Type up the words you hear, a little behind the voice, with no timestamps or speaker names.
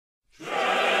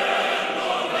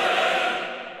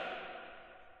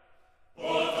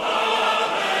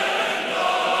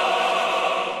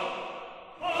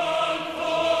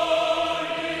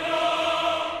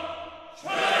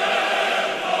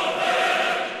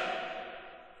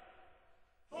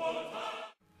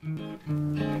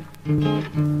Are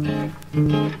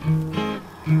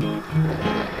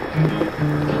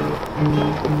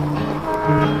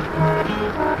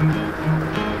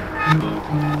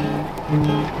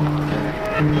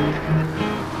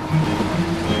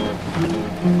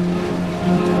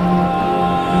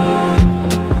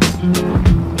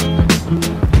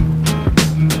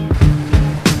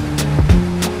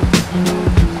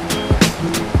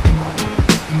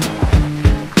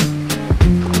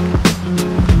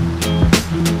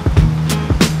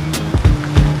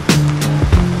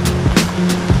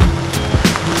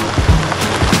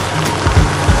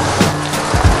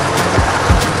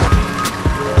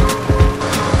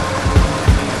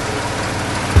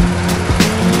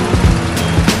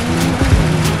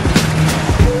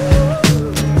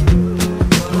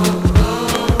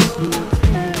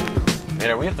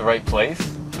we at the right place?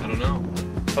 I don't know.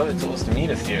 I thought they told us to meet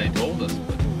us here. They told us,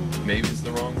 but maybe it's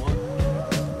the wrong one.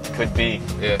 Could be.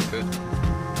 Yeah, it could.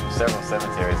 Several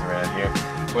cemeteries around here.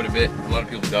 Quite a bit. A lot of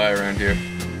people die around here.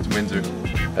 It's Windsor.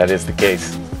 That is the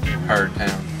case. Hard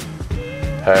town.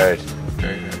 Hard.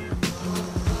 Very hard.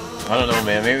 I don't know,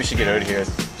 man. Maybe we should get out of here.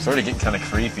 It's sort of getting kind of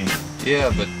creepy. Yeah,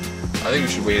 but I think we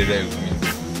should wait it out. I mean,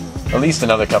 at least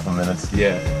another couple minutes.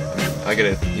 yeah. I mean, I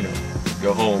gotta,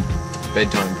 go home.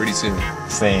 Bedtime pretty soon.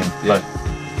 Same. Yeah. But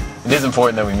it is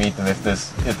important that we meet them if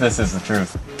this is the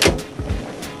truth.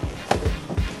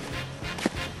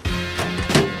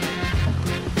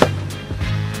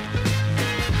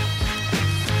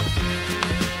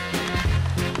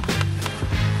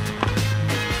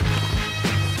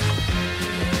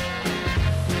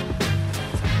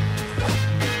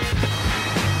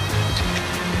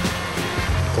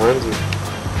 Time's it?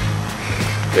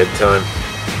 Bedtime.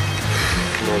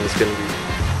 Mom's gonna be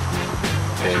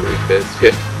angry, pissed.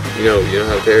 Yeah. You know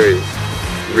how Terry is.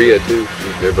 Rhea too.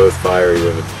 They're both fiery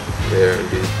women. They are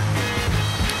indeed.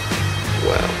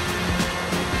 Wow.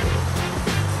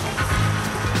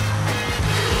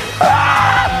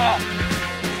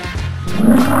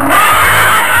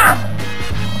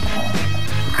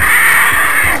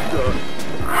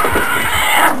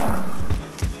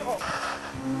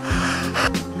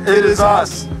 It is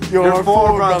us, your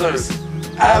four brothers,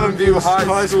 Avon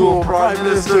High School Prime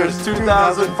Ministers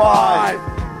 2005.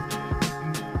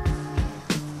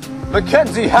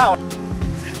 Mackenzie Howatt.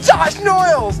 Josh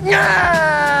Noiles!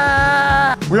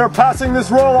 We are passing this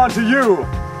role on to you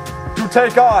to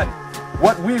take on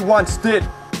what we once did.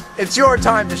 It's your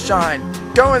time to shine.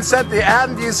 Go and set the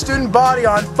Avon student body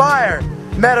on fire,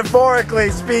 metaphorically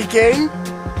speaking.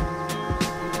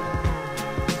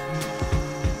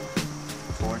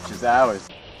 Torch is ours.